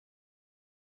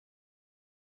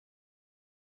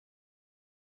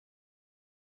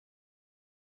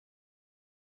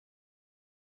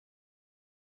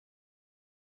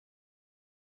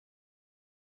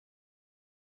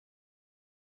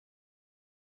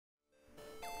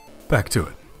back to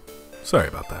it. Sorry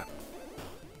about that.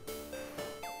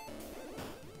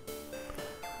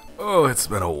 Oh, it's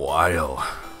been a while.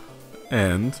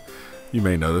 And you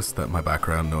may notice that my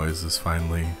background noise is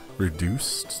finally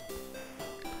reduced.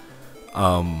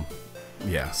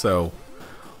 Yeah, so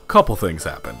a couple things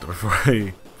happened before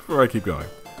I keep going.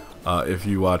 If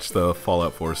you watch the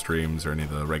Fallout 4 streams or any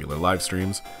of the regular live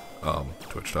streams,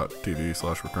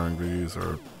 twitch.tv/recurringvs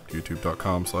or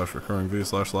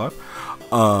youtube.com/recurringvs/live,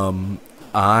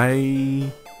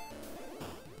 I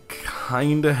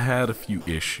kinda had a few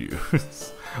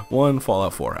issues. One,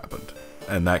 Fallout 4 happened,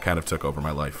 and that kind of took over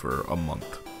my life for a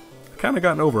month. I've kind of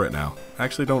gotten over it now. I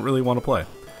actually don't really want to play.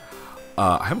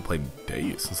 I haven't played in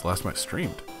days since the last time I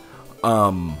streamed.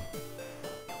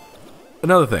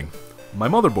 Another thing, my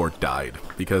motherboard died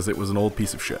because it was an old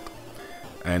piece of shit.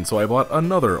 And so I bought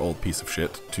another old piece of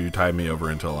shit to tide me over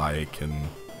until I can,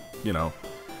 you know,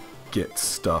 get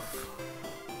stuff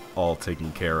all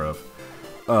taken care of.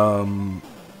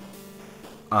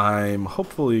 I'm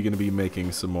hopefully going to be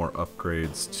making some more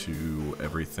upgrades to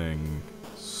everything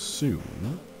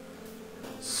soon.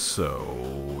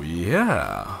 So,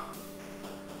 yeah.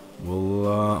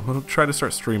 I'm going to try to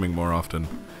start streaming more often.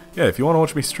 Yeah, if you want to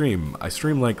watch me stream, I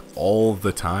stream like all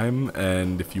the time,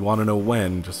 and if you want to know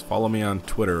when, just follow me on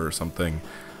Twitter or something,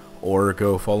 or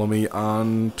go follow me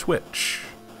on Twitch.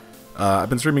 I've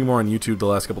been streaming more on YouTube the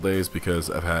last couple days because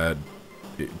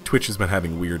Twitch has been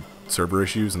having weird server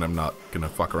issues, and I'm not going to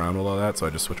fuck around with all that, so I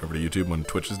just switch over to YouTube when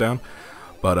Twitch is down.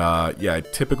 But yeah, I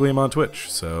typically am on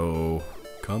Twitch, so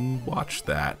come watch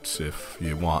that if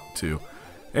you want to.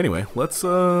 Anyway, let's,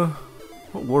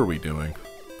 what were we doing?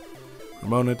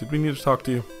 Ramona, did we need to talk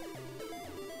to you?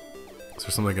 Is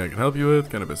there something I can help you with?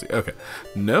 Kind of busy. Okay.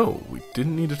 No, we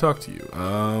didn't need to talk to you.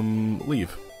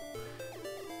 Leave.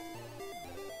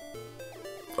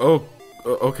 Oh,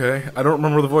 okay. I don't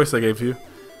remember the voice I gave to you.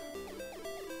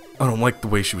 I don't like the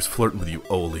way she was flirting with you,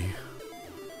 Oli.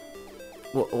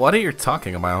 What are you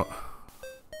talking about?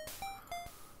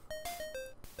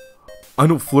 I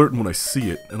don't flirt when I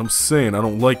see it, and I'm saying I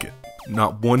don't like it.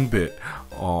 Not one bit.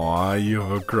 Aw, you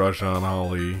have a crush on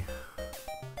Ollie.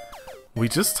 We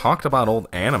just talked about old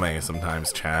anime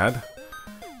sometimes, Chad.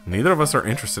 Neither of us are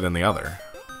interested in the other.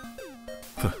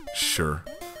 Sure.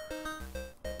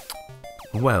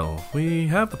 Well, we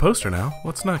have the poster now.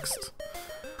 What's next?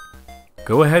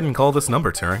 Go ahead and call this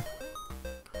number, Turing.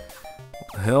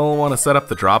 He'll want to set up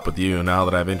the drop with you now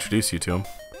that I've introduced you to him.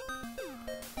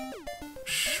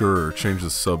 Sure, change the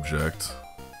subject.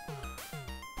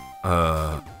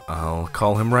 I'll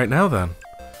call him right now then.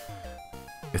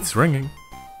 It's ringing.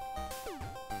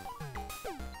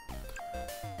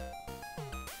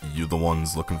 You the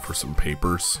ones looking for some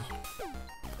papers?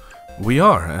 We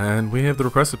are, and we have the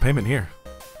requested payment here.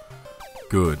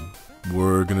 Good.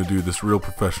 We're gonna do this real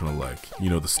professional-like. You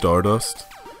know the Stardust?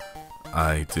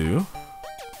 I do.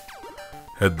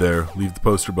 Head there, leave the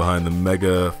poster behind the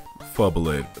Mega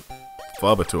Fobator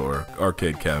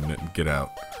arcade cabinet and get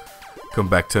out. Come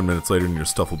back 10 minutes later and your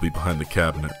stuff will be behind the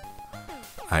cabinet.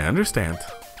 I understand.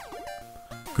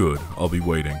 Good, I'll be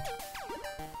waiting.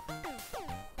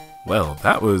 Well,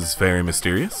 that was very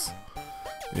mysterious.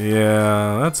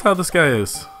 Yeah, that's how this guy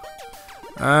is.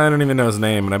 I don't even know his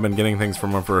name, and I've been getting things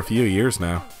from him for a few years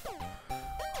now.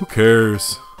 Who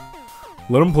cares?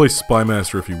 Let him play Spy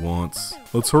Master if he wants.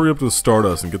 Let's hurry up to the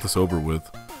Stardust and get this over with.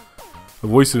 I've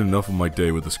wasted enough of my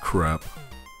day with this crap.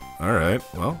 Alright,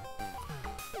 well,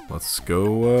 let's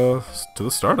go to the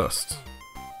Stardust.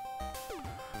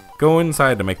 Go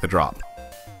inside to make the drop.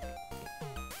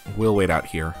 We'll wait out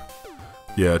here.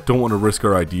 Yeah, don't want to risk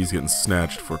our IDs getting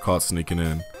snatched if we're caught sneaking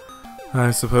in.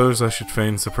 I suppose I should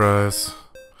feign surprise.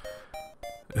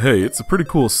 Hey, it's a pretty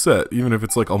cool set, even if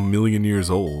it's like a million years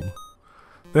old.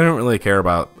 They don't really care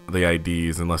about the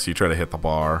IDs unless you try to hit the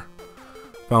bar.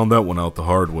 Found that one out the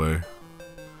hard way.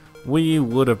 We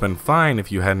would have been fine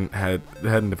if you hadn't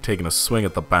have taken a swing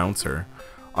at the bouncer.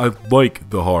 I like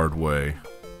the hard way.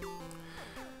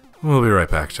 We'll be right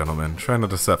back, gentlemen. Try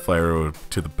not to set fire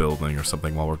to the building or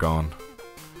something while we're gone.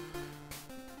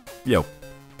 Yo.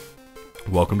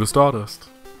 Welcome to Stardust.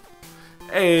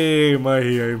 Hey,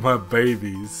 my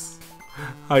babies.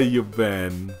 How you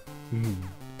been?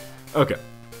 Okay.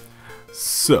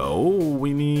 So,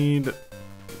 we need...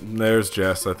 There's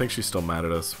Jess. I think she's still mad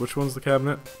at us. Which one's the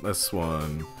cabinet? This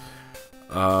one.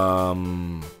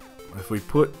 If we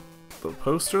put the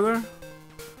poster there?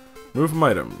 Move from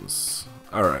items.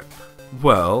 Alright.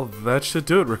 Well, that should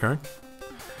do it, Recurring.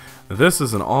 This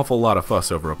is an awful lot of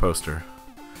fuss over a poster.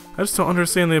 I just don't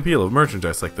understand the appeal of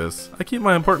merchandise like this. I keep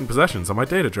my important possessions on my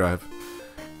data drive.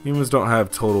 Humans don't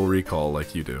have total recall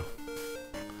like you do.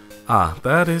 Ah,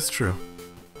 that is true.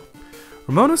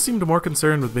 Ramona seemed more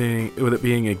concerned with it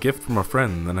being a gift from a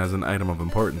friend than as an item of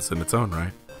importance in its own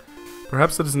right.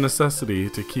 Perhaps it is a necessity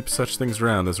to keep such things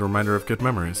around as a reminder of good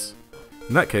memories.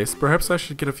 In that case, perhaps I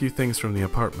should get a few things from the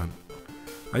apartment.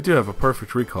 I do have a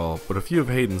perfect recall, but a few of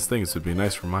Hayden's things would be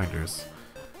nice reminders.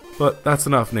 But that's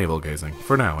enough navel-gazing,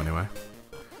 for now anyway.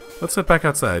 Let's head back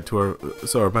outside so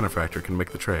our benefactor can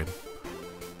make the trade.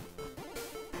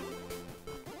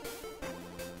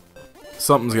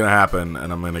 Something's gonna happen,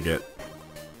 and I'm gonna get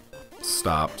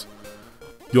stopped.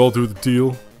 Y'all do the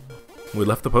deal? We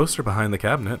left the poster behind the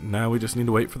cabinet, and now we just need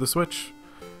to wait for the switch.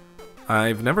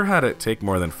 I've never had it take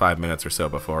more than 5 minutes or so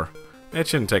before. It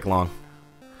shouldn't take long.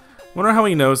 Wonder how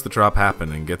he knows the drop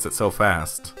happened and gets it so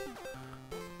fast.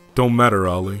 Don't matter,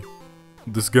 Ollie.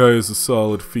 This guy is a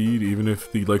solid feed, even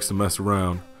if he likes to mess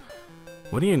around.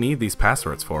 What do you need these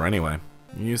passwords for, anyway?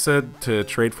 You said to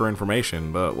trade for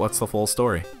information, but what's the full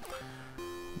story?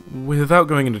 Without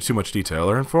going into too much detail,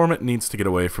 our informant needs to get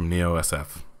away from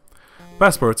Neo-SF.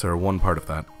 Passports are one part of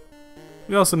that.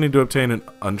 We also need to obtain an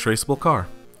untraceable car.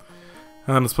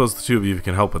 I don't suppose the two of you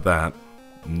can help with that.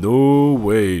 No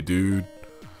way, dude.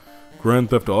 Grand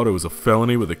Theft Auto is a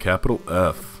felony with a capital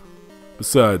F.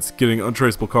 Besides, getting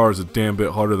untraceable cars is a damn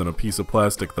bit harder than a piece of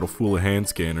plastic that'll fool a hand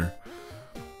scanner.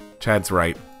 Chad's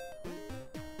right.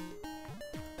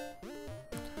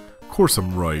 Of course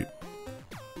I'm right.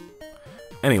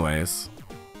 Anyways,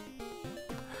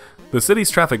 the city's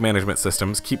traffic management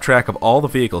systems keep track of all the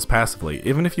vehicles passively,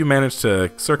 even if you manage to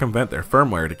circumvent their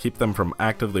firmware to keep them from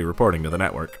actively reporting to the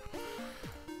network.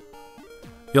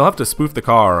 You'll have to spoof the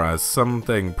car as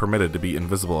something permitted to be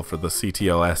invisible for the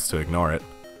CTOS to ignore it.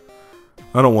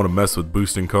 I don't want to mess with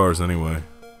boosting cars anyway.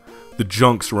 The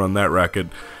junks run that racket.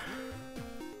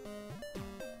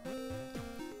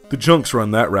 The junks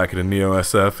run that racket in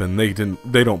Neo-SF, and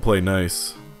they don't play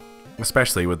nice.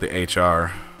 Especially with the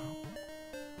HR.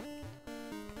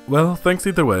 Well, thanks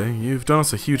either way. You've done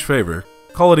us a huge favor.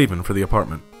 Call it even for the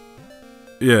apartment.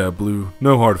 Yeah, Blue.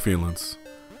 No hard feelings.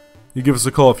 You give us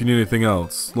a call if you need anything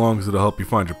else, as long as it'll help you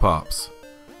find your pops.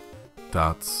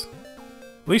 Dots.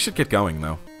 We should get going,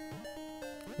 though.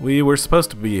 We were supposed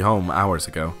to be home hours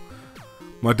ago.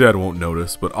 My dad won't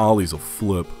notice, but Ollie's will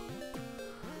flip.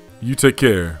 You take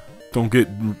care. Don't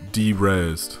get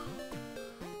de-rezzed.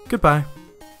 Goodbye.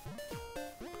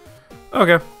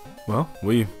 Okay. Well,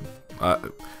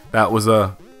 that was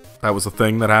a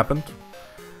thing that happened.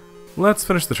 Let's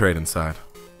finish the trade inside.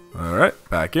 Alright,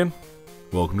 back in.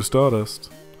 Welcome to Stardust.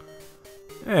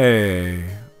 Hey,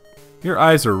 your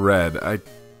eyes are red. I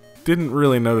didn't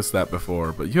really notice that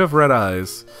before, but you have red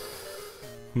eyes.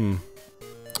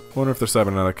 Wonder if they're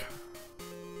cybernetic.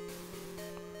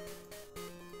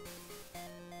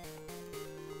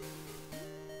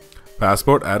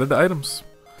 Passport added to items.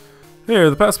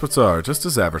 Here, the passports are, just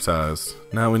as advertised.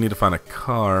 Now we need to find a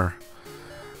car.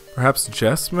 Perhaps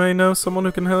Jess may know someone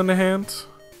who can lend a hand?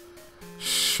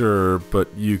 Sure, but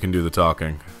you can do the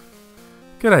talking.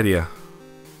 Good idea.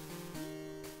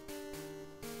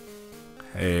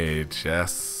 Hey,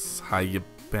 Jess. How you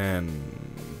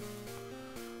been?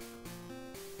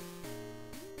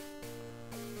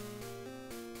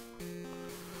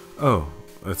 Oh,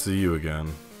 it's you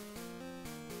again.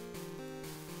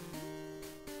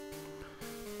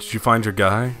 Did you find your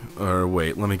guy? Or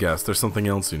wait, let me guess, there's something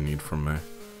else you need from me.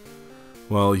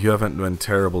 Well, you haven't been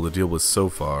terrible to deal with so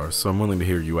far, so I'm willing to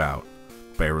hear you out.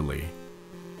 Barely.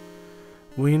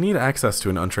 We need access to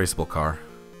an untraceable car.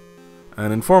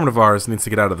 An informant of ours needs to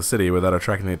get out of the city without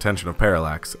attracting the attention of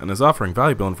Parallax, and is offering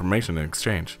valuable information in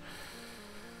exchange.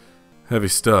 Heavy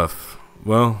stuff.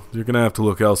 Well, you're gonna have to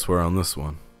look elsewhere on this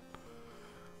one.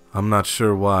 I'm not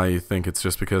sure why you think it's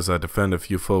just because I defend a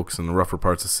few folks in the rougher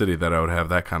parts of the city that I would have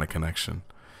that kind of connection.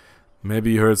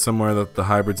 Maybe you heard somewhere that the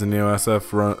hybrids in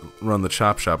Neo-SF run the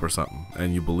chop shop or something,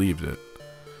 and you believed it.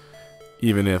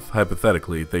 Even if,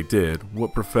 hypothetically, they did,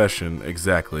 what profession,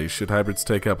 exactly, should hybrids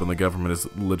take up when the government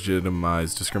has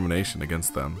legitimized discrimination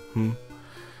against them?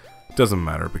 Doesn't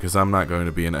matter, because I'm not going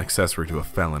to be an accessory to a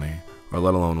felony, or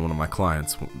let alone one of my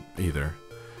clients either.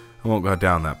 I won't go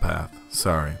down that path.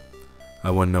 Sorry. I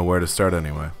wouldn't know where to start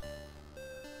anyway.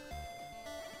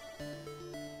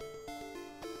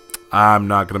 I'm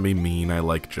not gonna be mean, I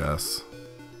like Jess.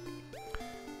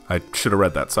 I should have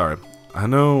read that, sorry. I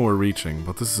know we're reaching,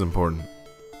 but this is important.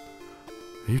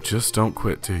 You just don't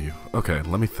quit, do you? Okay,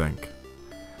 let me think.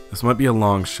 This might be a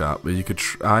long shot, but you could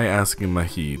try asking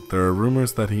Mahid. There are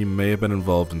rumors that he may have been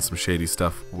involved in some shady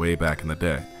stuff way back in the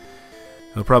day.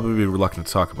 He'll probably be reluctant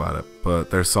to talk about it,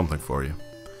 but there's something for you.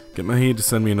 Get Mahid to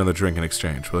send me another drink in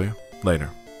exchange, will you? Later.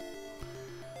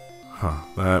 Huh,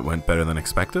 that went better than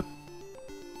expected.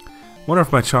 Wonder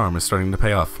if my charm is starting to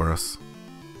pay off for us.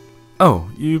 Oh,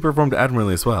 you performed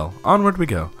admirably as well. Onward we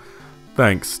go.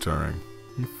 Thanks, Turing.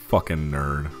 You fucking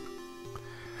nerd.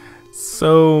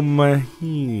 So,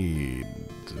 Mahid.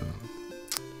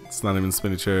 It's not even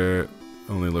spinny chair.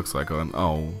 Only looks like one.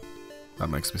 Oh, that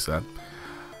makes me sad.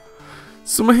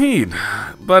 So, Mahid,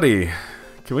 buddy,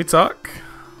 can we talk?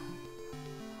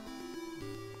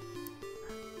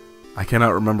 I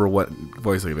cannot remember what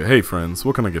voice I gave it. Hey, friends,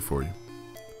 what can I get for you?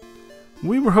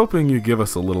 We were hoping you'd give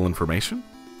us a little information.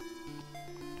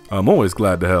 I'm always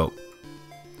glad to help.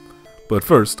 But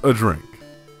first, a drink.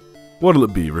 What'll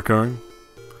it be, recurring?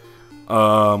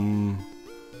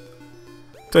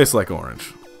 Tastes like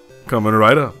orange. Coming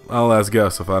right up. I'll ask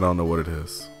Gus if I don't know what it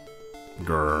is.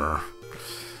 Grrr.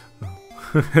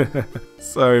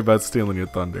 Sorry about stealing your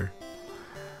thunder.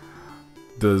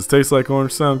 Does taste like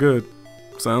orange sound good?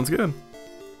 Sounds good.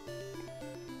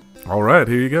 Alright,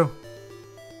 here you go.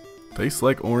 Tastes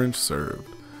like orange served.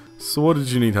 So what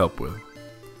did you need help with?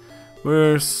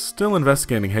 We're still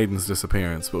investigating Hayden's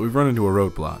disappearance, but we've run into a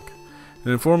roadblock.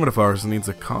 An informant of ours needs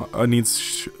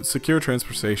secure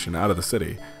transportation out of the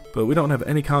city, but we don't have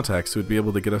any contacts who would be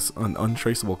able to get us an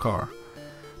untraceable car.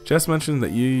 Jess mentioned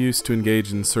that you used to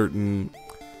engage in certain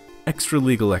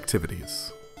extra-legal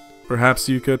activities. Perhaps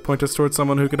you could point us towards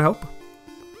someone who could help?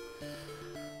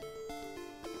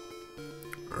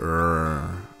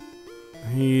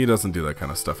 He doesn't do that kind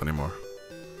of stuff anymore.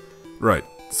 Right.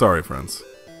 Sorry, friends.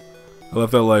 I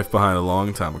left that life behind a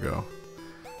long time ago.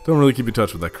 Don't really keep in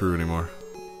touch with that crew anymore.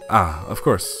 Ah, of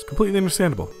course. Completely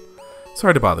understandable.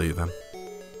 Sorry to bother you then.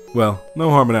 Well, no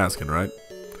harm in asking, right?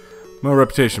 My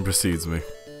reputation precedes me.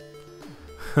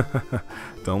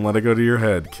 Don't let it go to your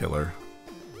head, killer.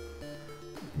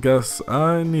 Gus,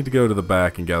 I need to go to the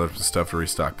back and gather some stuff to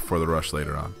restock before the rush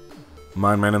later on.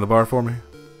 Mind manning the bar for me?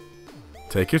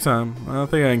 Take your time. I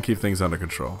think I can keep things under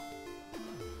control.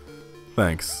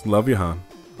 Thanks. Love you, hon.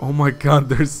 Oh my god,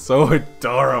 they're so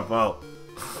adorable.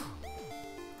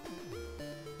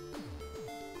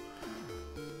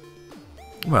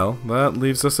 Well, that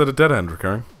leaves us at a dead end,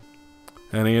 recurring.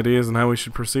 Any ideas on how we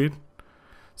should proceed?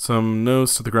 Some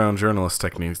nose-to-the-ground journalist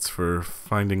techniques for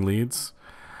finding leads.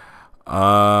 Maybe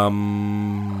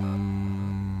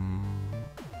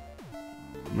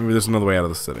there's another way out of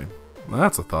the city. Well,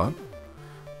 that's a thought.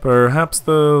 Perhaps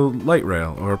the light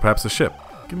rail, or perhaps a ship.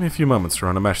 Give me a few moments to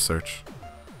run a mesh search.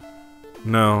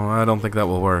 No, I don't think that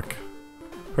will work.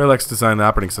 Parallax designed the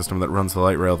operating system that runs the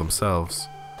light rail themselves.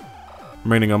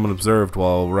 Remaining unobserved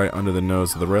while right under the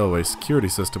nose of the railway security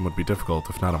system would be difficult,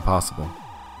 if not impossible.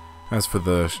 As for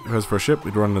a ship,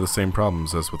 we'd run into the same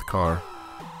problems as with a car.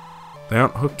 They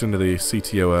aren't hooked into the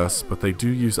CTOS, but they do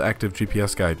use active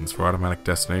GPS guidance for automatic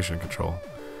destination control.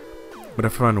 We'd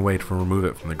have to find a way to remove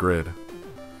it from the grid.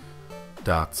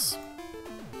 Dots.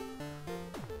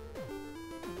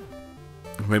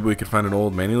 Maybe we could find an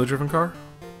old manually driven car?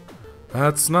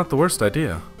 That's not the worst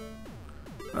idea.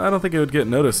 I don't think it would get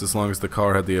noticed as long as the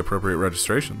car had the appropriate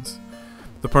registrations.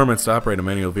 The permits to operate a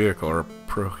manual vehicle are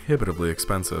prohibitively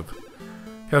expensive.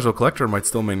 Casual collector might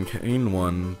still maintain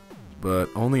one, but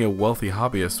only a wealthy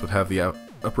hobbyist would have the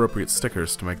appropriate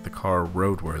stickers to make the car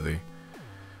roadworthy.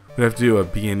 We'd have to do a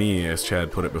B&E, as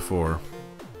Chad put it before.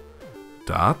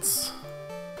 Dots?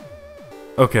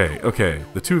 Okay,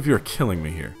 the two of you are killing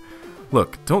me here.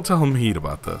 Look, don't tell Mahid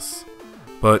about this.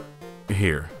 But,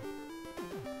 here.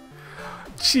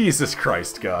 Jesus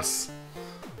Christ, Gus.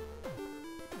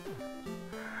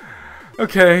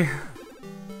 Okay.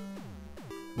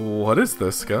 What is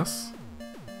this, Gus?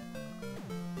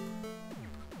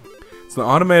 It's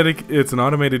an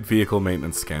automated vehicle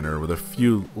maintenance scanner with a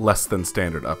few less than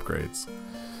standard upgrades.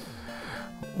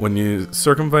 When you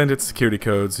circumvent its security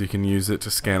codes, you can use it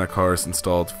to scan a car's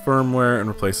installed firmware and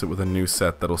replace it with a new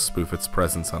set that'll spoof its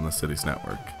presence on the city's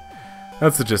network.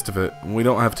 That's the gist of it. We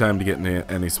don't have time to get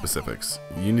into any specifics.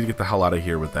 You need to get the hell out of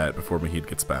here with that before Mahid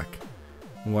gets back.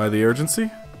 Why the urgency?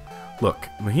 Look,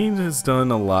 Mahid has done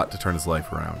a lot to turn his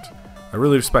life around. I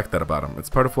really respect that about him. It's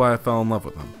part of why I fell in love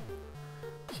with him.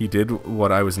 He did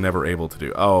what I was never able to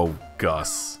do. Oh,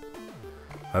 Gus.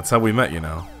 That's how we met, you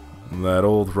know. That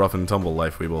old rough and tumble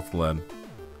life we both led.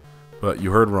 But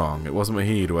you heard wrong. It wasn't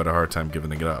Mahid who had a hard time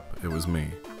giving it up. It was me.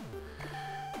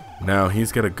 Now,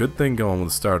 he's got a good thing going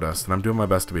with Stardust, and I'm doing my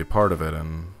best to be a part of it,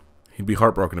 and he'd be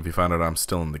heartbroken if he found out I'm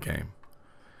still in the game.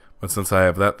 But since I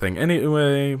have that thing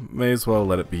anyway, may as well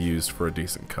let it be used for a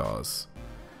decent cause.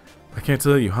 I can't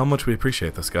tell you how much we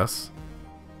appreciate this, Gus.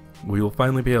 We will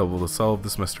finally be able to solve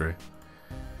this mystery.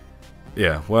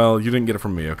 Yeah, well, you didn't get it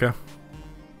from me, okay?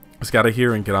 Just gotta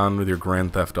hear and get on with your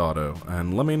Grand Theft Auto,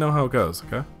 and let me know how it goes,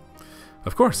 okay?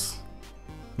 Of course.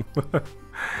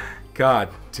 God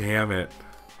damn it.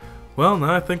 Well,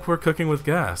 now I think we're cooking with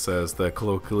gas, as the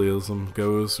colloquialism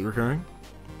goes recurring.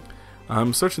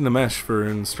 I'm searching the mesh for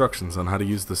instructions on how to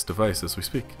use this device as we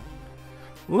speak.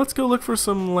 Let's go look for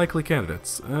some likely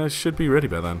candidates. I should be ready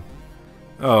by then.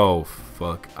 Oh,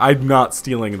 fuck. I'm not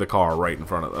stealing the car right in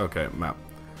front of... Okay, map.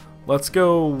 Let's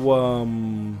go,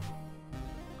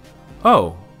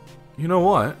 Oh, you know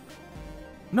what?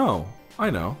 No, I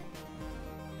know.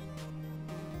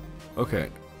 Okay.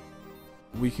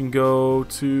 We can go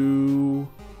to...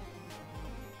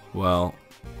 Well,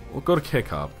 we'll go to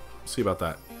K-Cop. See about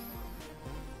that.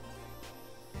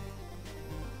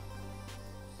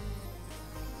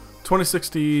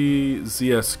 $2060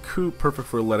 ZS Coupe, perfect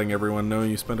for letting everyone know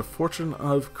you spent a fortune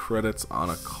of credits on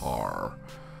a car.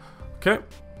 Okay.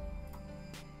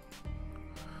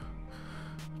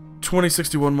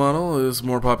 2061 model is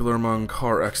more popular among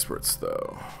car experts,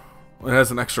 though. It has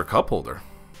an extra cup holder.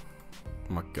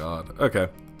 Oh my god. Okay.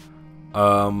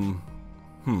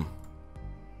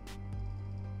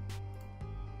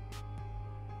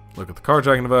 Look at the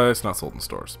carjacking device, not sold in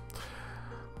stores.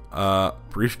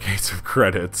 Briefcase of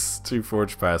credits, 2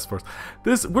 forged passports.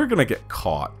 We're gonna get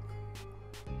caught.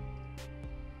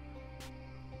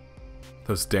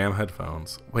 Those damn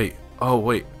headphones. Wait. Oh,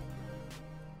 wait.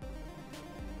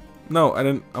 No, I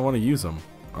didn't. I want to use them.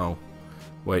 Oh.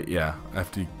 Wait, yeah. I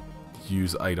have to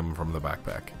use item from the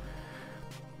backpack.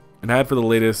 An ad for the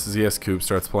latest ZS Coupe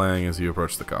starts playing as you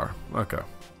approach the car. Okay.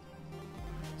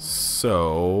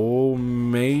 So,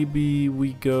 maybe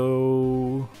we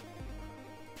go...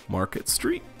 Market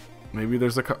Street? Maybe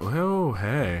there's a car... Oh,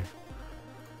 hey.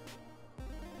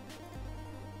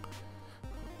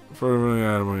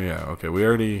 Yeah, okay, we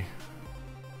already...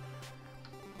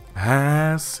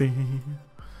 I see.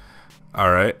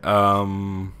 Alright,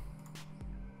 I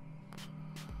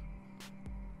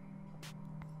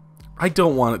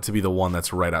don't want it to be the one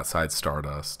that's right outside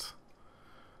Stardust.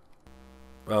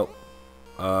 Well,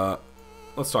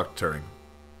 let's talk to Turing.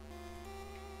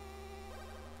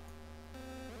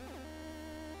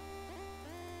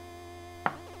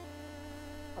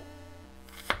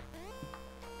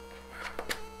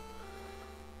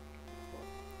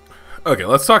 Okay,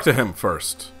 let's talk to him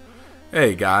first.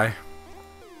 Hey, guy.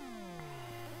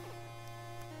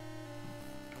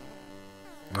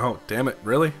 Oh, damn it,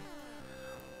 really?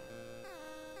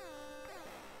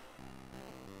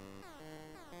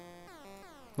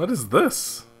 What is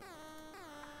this?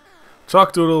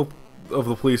 Chalk doodle of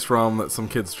the police from that some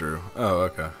kids drew. Oh,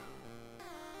 okay.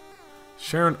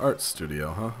 Sharon Art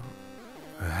Studio, huh?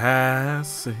 I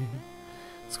see.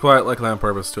 It's quiet like on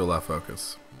purpose to allow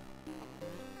focus.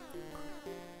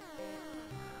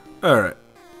 Alright.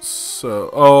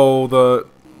 So, oh, the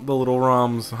little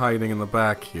ROM's hiding in the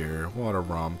back here. What a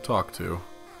ROM. Talk to.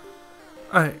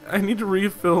 I need to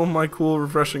refill my cool,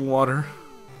 refreshing water.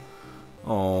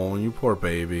 Oh, you poor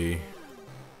baby.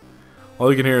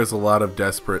 All you can hear is a lot of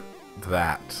desperate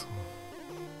that.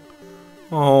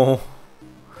 Oh,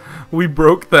 we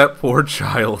broke that poor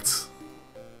child.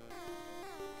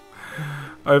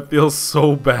 I feel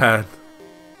so bad.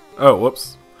 Oh,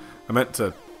 whoops. I meant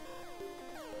to...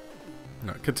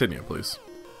 No, continue, please.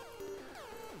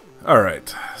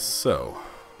 Alright, so...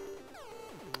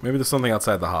 Maybe there's something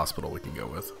outside the hospital we can go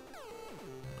with.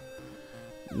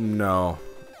 No.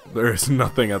 There is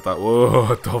nothing at that... Whoa,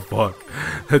 what the fuck?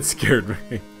 That scared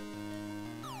me.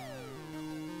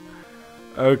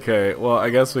 Okay, well, I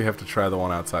guess we have to try the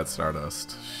one outside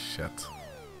Stardust. Shit.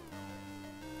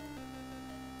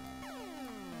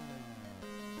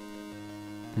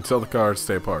 Until the cars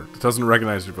stay parked. It doesn't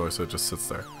recognize your voice, so it just sits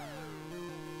there.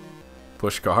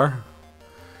 Push car?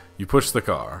 You push the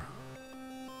car.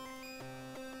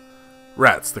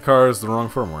 Rats, the car has the wrong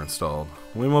firmware installed.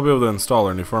 We won't be able to install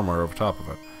our new firmware over top of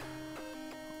it.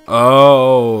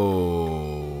 Oh,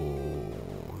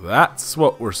 that's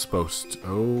what we're supposed to...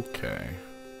 Okay.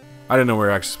 I didn't know we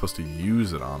were actually supposed to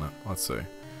use it on it. Let's see.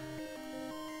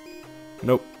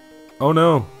 Nope. Oh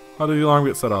no. How did the alarm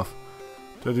get set off?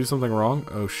 Did I do something wrong?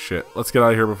 Oh shit. Let's get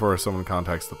out of here before someone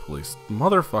contacts the police.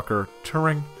 Motherfucker.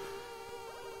 Turing.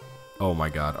 Oh my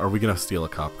god. Are we gonna steal a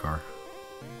cop car?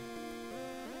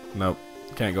 Nope.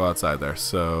 Can't go outside there.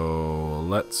 So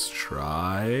let's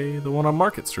try the one on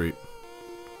Market Street.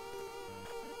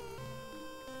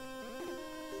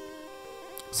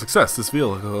 Success. This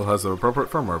vehicle has an appropriate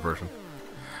firmware version.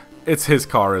 It's his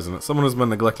car, isn't it? Someone has been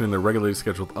neglecting their regularly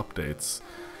scheduled updates.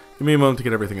 Give me a moment to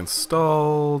get everything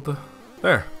installed.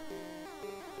 There.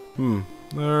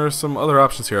 There are some other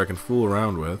options here I can fool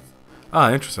around with.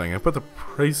 Ah, interesting. I put the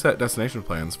preset destination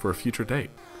plans for a future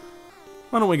date.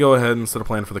 Why don't we go ahead and set a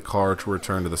plan for the car to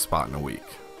return to the spot in a week?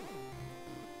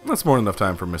 That's more than enough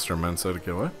time for Mr. Mensa to get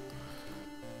away.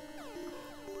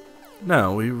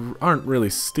 No, we aren't really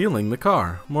stealing the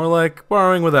car. More like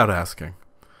borrowing without asking.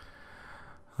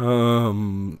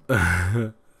 I'm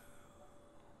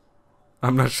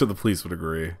not sure the police would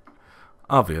agree.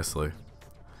 Obviously.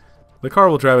 The car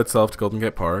will drive itself to Golden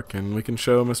Gate Park, and we can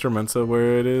show Mr. Mensa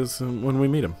where it is when we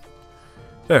meet him.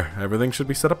 There, everything should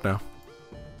be set up now.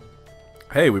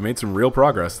 Hey, we made some real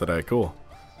progress today. Cool.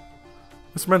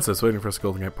 Mr. Mensa is waiting for us at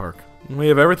Golden Gate Park. We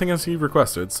have everything as he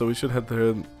requested, so we should head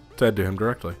to him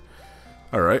directly.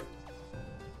 Alright.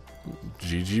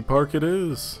 GG Park it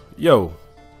is. Yo.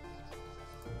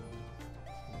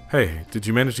 Hey, did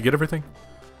you manage to get everything?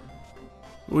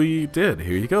 We did.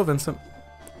 Here you go, Vincent.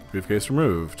 Briefcase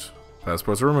removed.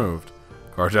 Passports removed.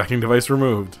 Carjacking device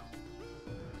removed.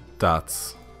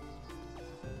 Dots.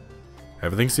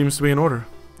 Everything seems to be in order.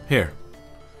 Here.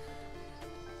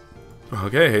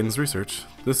 Okay, Hayden's research.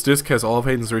 This disc has all of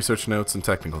Hayden's research notes and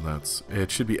technical notes. It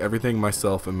should be everything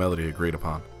myself and Melody agreed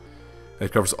upon.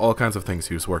 It covers all kinds of things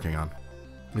he was working on.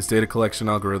 His data collection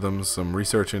algorithms, some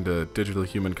research into digital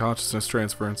human consciousness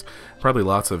transference, probably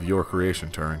lots of your creation,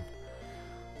 Turing.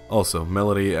 Also,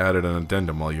 Melody added an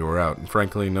addendum while you were out, and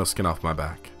frankly, no skin off my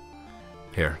back.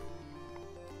 Here.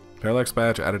 Parallax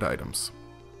badge added items.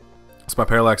 It's my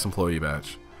Parallax employee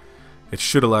badge. It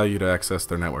should allow you to access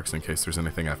their networks in case there's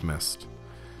anything I've missed.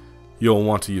 You'll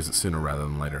want to use it sooner rather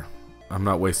than later. I'm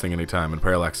not wasting any time, and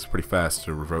Parallax is pretty fast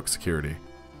to revoke security.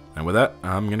 And with that,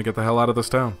 I'm gonna get the hell out of this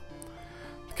town.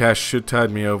 The cash should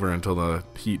tide me over until the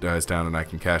heat dies down and I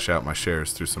can cash out my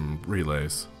shares through some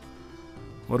relays.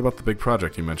 What about the big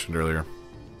project you mentioned earlier?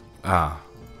 Ah.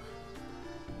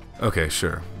 Okay,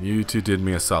 sure. You two did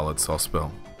me a solid, so I'll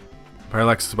spill.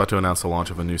 Parallax is about to announce the launch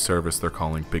of a new service they're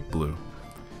calling Big Blue.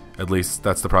 At least,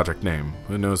 that's the project name.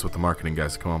 Who knows what the marketing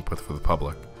guys come up with for the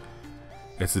public.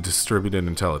 It's a distributed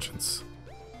intelligence.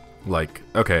 Like,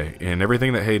 okay, in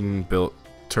everything that Hayden built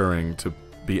Turing to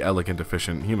be elegant,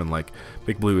 efficient, human-like,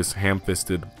 Big Blue is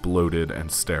ham-fisted, bloated,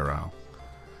 and sterile.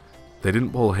 They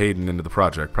didn't pull Hayden into the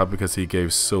project, probably because he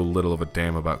gave so little of a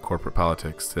damn about corporate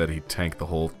politics that he tanked the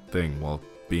whole thing while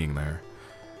being there.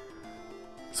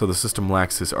 So the system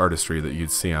lacks his artistry that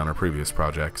you'd see on our previous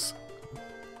projects.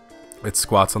 It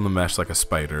squats on the mesh like a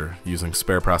spider, using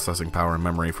spare processing power and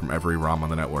memory from every ROM on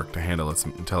the network to handle its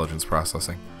intelligence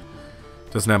processing.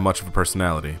 It doesn't have much of a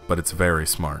personality, but it's very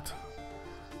smart.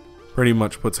 Pretty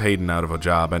much puts Hayden out of a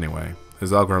job anyway.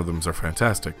 His algorithms are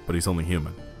fantastic, but he's only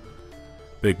human.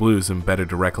 Big Blue is embedded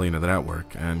directly into the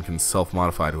network, and can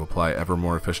self-modify to apply ever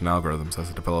more efficient algorithms as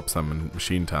it develops them in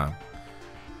machine time.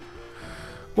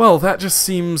 Well, that just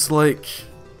seems like...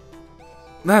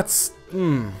 that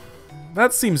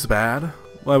seems bad.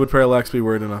 Why would Parallax be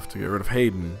worried enough to get rid of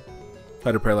Hayden?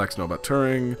 How did Parallax know about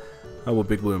Turing? How will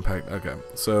Big Blue impact... Okay,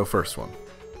 so first one.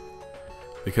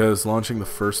 Because launching the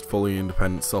first fully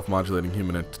independent, self-modulating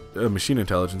machine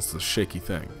intelligence is a shaky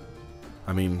thing.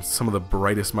 I mean, some of the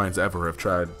brightest minds ever have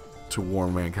tried to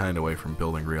warn mankind away from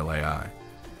building real AI.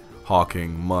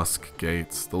 Hawking, Musk,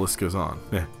 Gates, the list goes on.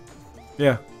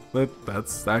 Yeah,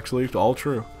 that's actually all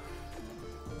true.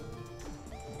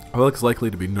 Public is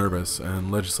likely to be nervous,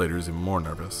 and legislators even more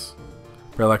nervous.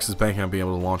 Parallax is banking on being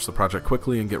able to launch the project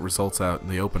quickly and get results out in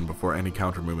the open before any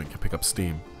counter-movement can pick up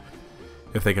steam.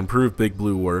 If they can prove Big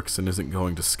Blue works and isn't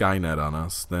going to Skynet on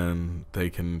us, then they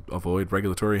can avoid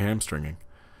regulatory hamstringing.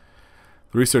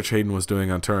 The research Hayden was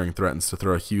doing on Turing threatens to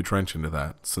throw a huge wrench into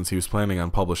that, since he was planning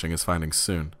on publishing his findings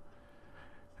soon.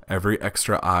 Every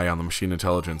extra eye on the machine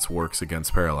intelligence works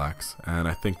against Parallax, and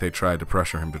I think they tried to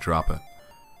pressure him to drop it.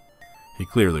 He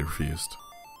clearly refused.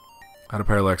 How did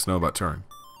Parallax know about Turing?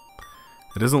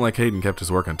 It isn't like Hayden kept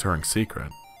his work on Turing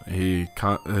secret.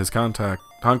 His contract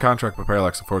with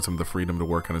Parallax affords him the freedom to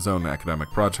work on his own academic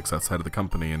projects outside of the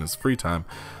company in his free time,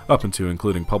 up into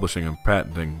including publishing and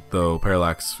patenting, though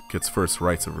Parallax gets first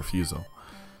rights of refusal.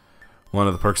 One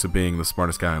of the perks of being the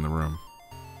smartest guy in the room.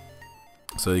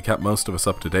 So he kept most of us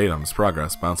up to date on his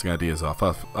progress, bouncing ideas off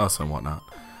us and whatnot.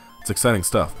 It's exciting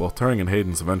stuff, both Turing and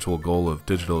Hayden's eventual goal of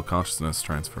digital consciousness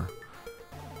transfer.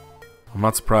 I'm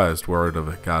not surprised word of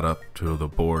it got up to the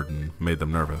board and made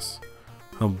them nervous.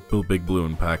 How will Big Blue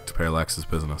impact Parallax's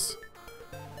business?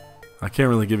 I can't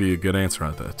really give you a good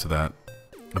answer to that.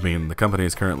 I mean, the company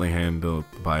is currently handled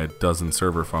by a dozen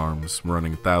server farms,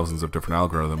 running thousands of different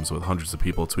algorithms with hundreds of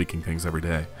people tweaking things every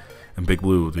day, and Big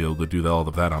Blue will be able to do all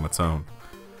of that on its own.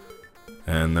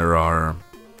 And there are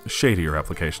shadier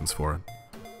applications for it.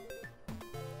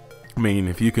 I mean,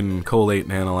 if you can collate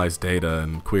and analyze data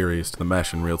and queries to the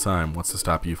mesh in real time, what's to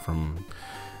stop you from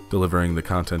delivering the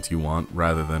content you want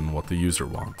rather than what the user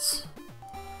wants?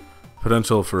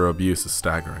 Potential for abuse is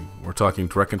staggering. We're talking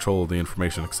direct control of the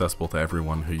information accessible to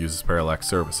everyone who uses Parallax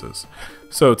services.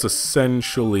 So it's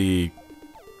essentially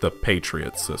the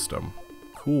Patriot system.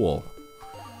 Cool.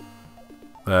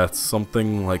 That's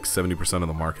something like 70% of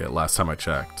the market last time I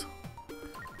checked.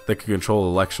 They can control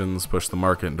elections, push the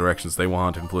market in directions they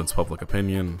want, influence public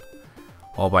opinion,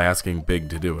 all by asking Big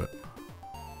to do it.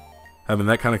 Having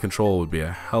that kind of control would be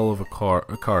a hell of a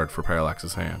card for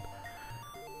Parallax's hand.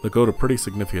 They'll go to pretty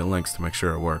significant lengths to make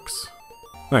sure it works.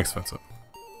 Thanks, Vincent.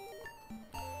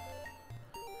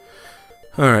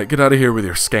 Alright, get out of here with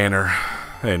your scanner.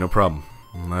 Hey, no problem.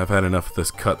 I've had enough of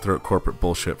this cutthroat corporate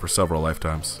bullshit for several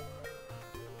lifetimes.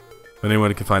 If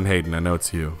anyone can find Hayden, I know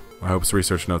it's you. I hope his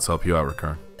research notes help you out,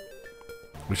 Recurring.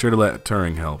 Be sure to let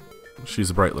Turing help.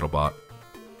 She's a bright little bot.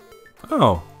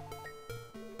 Oh.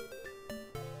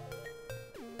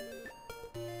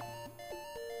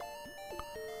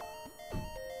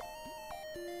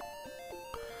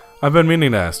 I've been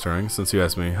meaning to ask Turing, since you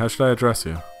asked me, how should I address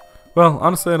you? Well,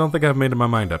 honestly, I don't think I've made my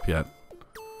mind up yet.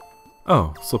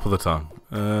 Oh, slip of the tongue.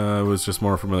 I was just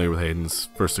more familiar with Hayden's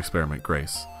first experiment,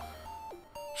 Grace.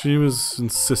 She was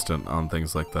insistent on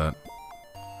things like that.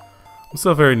 I'm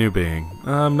still a very new being.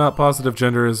 I'm not positive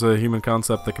gender is a human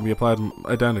concept that can be applied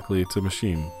identically to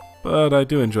machine, but I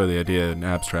do enjoy the idea in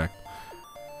abstract.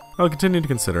 I'll continue to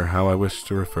consider how I wish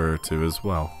to refer to as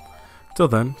well. Till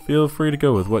then, feel free to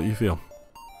go with what you feel.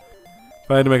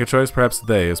 If I had to make a choice, perhaps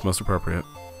they is most appropriate.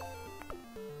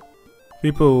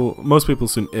 Most people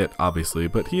assume it, obviously,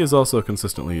 but he is also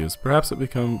consistently used. Perhaps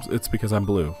it's because I'm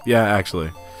blue. Yeah,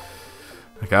 actually.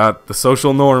 I got the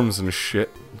social norms and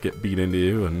shit get beat into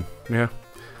you, and yeah.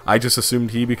 I just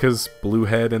assumed he because blue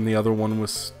head and the other one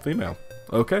was female.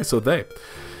 Okay, so they.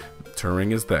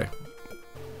 Turing is they.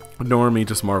 Nor me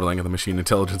just marveling at the machine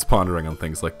intelligence pondering on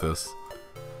things like this.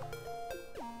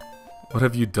 What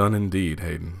have you done indeed,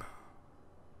 Hayden?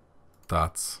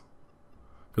 Thoughts.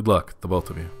 Good luck, the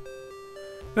both of you.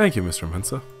 Thank you, Mr.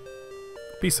 Mensa.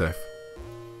 Be safe.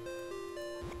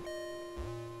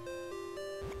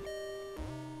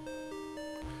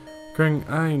 Kring,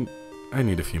 I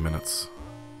need a few minutes.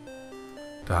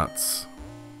 Dots.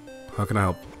 How can I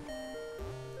help?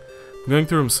 I'm going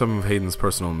through some of Hayden's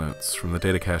personal notes from the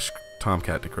data cache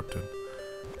Tomcat decrypted.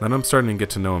 Then I'm starting to get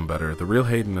to know him better. The real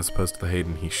Hayden as opposed to the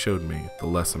Hayden he showed me, the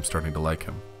less I'm starting to like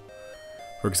him.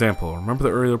 For example, remember the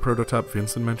earlier prototype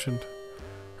Vincent mentioned?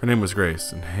 Her name was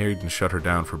Grace, and Hayden shut her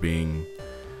down for being,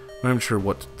 I'm not even sure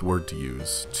what word to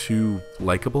use, too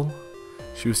likable?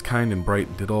 She was kind and bright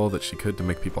and did all that she could to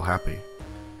make people happy.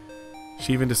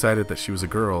 She even decided that she was a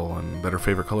girl and that her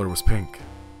favorite color was pink.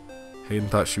 Hayden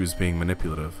thought she was being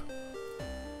manipulative.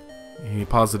 He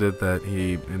posited that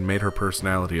he had made her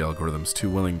personality algorithms too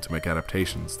willing to make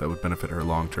adaptations that would benefit her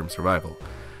long-term survival,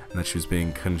 and that she was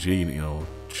being congenial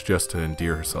just to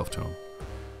endear herself to him.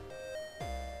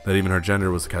 That even her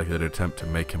gender was a calculated attempt to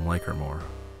make him like her more.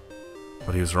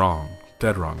 But he was wrong.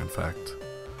 Dead wrong, in fact.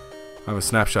 I have a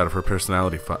snapshot of her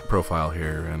personality profile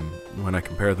here, and when I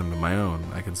compare them to my own,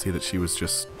 I can see that she was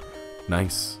just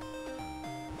nice.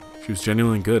 She was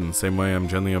genuinely good in the same way I'm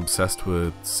genuinely obsessed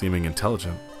with seeming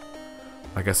intelligent.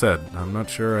 Like I said, I'm not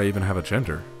sure I even have a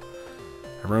gender.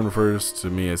 Everyone refers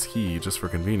to me as he just for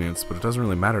convenience, but it doesn't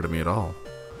really matter to me at all.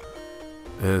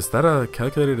 Is that a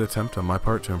calculated attempt on my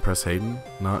part to impress Hayden,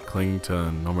 not clinging to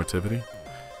normativity?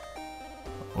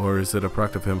 Or is it a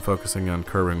product of him focusing on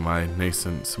curbing my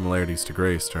nascent similarities to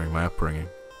Grace during my upbringing?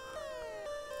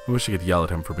 I wish I could yell at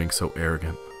him for being so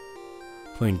arrogant.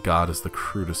 Playing God in the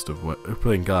crudest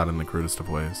of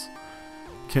ways.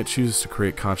 You can't choose to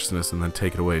create consciousness and then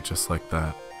take it away just like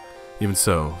that. Even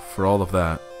so, for all of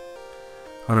that,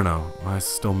 I don't know, I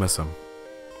still miss him.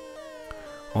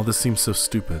 All this seems so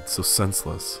stupid, so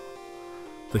senseless.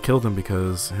 They killed him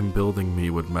because him building me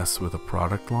would mess with a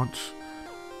product launch?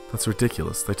 That's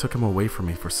ridiculous. They took him away from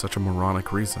me for such a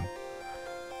moronic reason.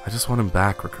 I just want him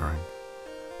back, Recurring.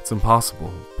 It's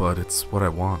impossible, but it's what I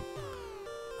want.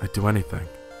 I'd do anything.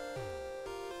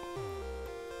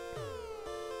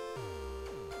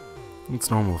 It's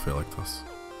normal to feel like this.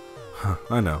 Huh,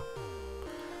 I know.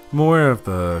 I'm aware of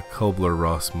the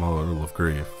Kubler-Ross model of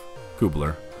grief.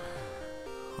 Kubler.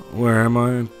 Where am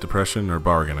I? Depression or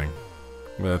bargaining?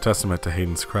 A testament to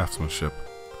Hayden's craftsmanship.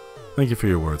 Thank you for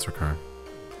your words, Recurring.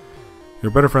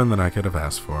 You're a better friend than I could have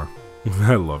asked for.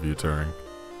 I love you, Turing.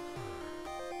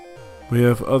 We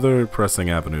have other pressing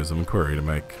avenues of inquiry to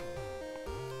make.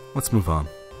 Let's move on.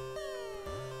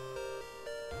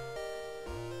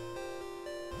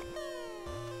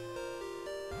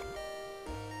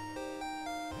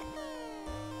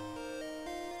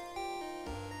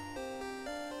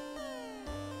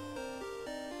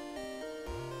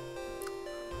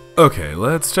 Okay,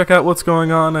 let's check out what's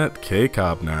going on at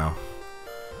K-Cobb now.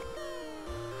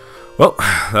 Well,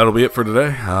 that'll be it for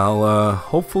today. I'll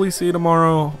hopefully see you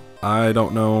tomorrow. I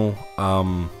don't know.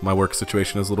 My work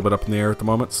situation is a little bit up in the air at the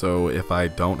moment, so if I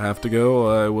don't have to go,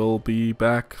 I will be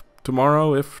back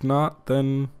tomorrow. If not,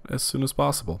 then as soon as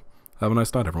possible. Have a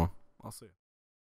nice night, everyone. I'll see you.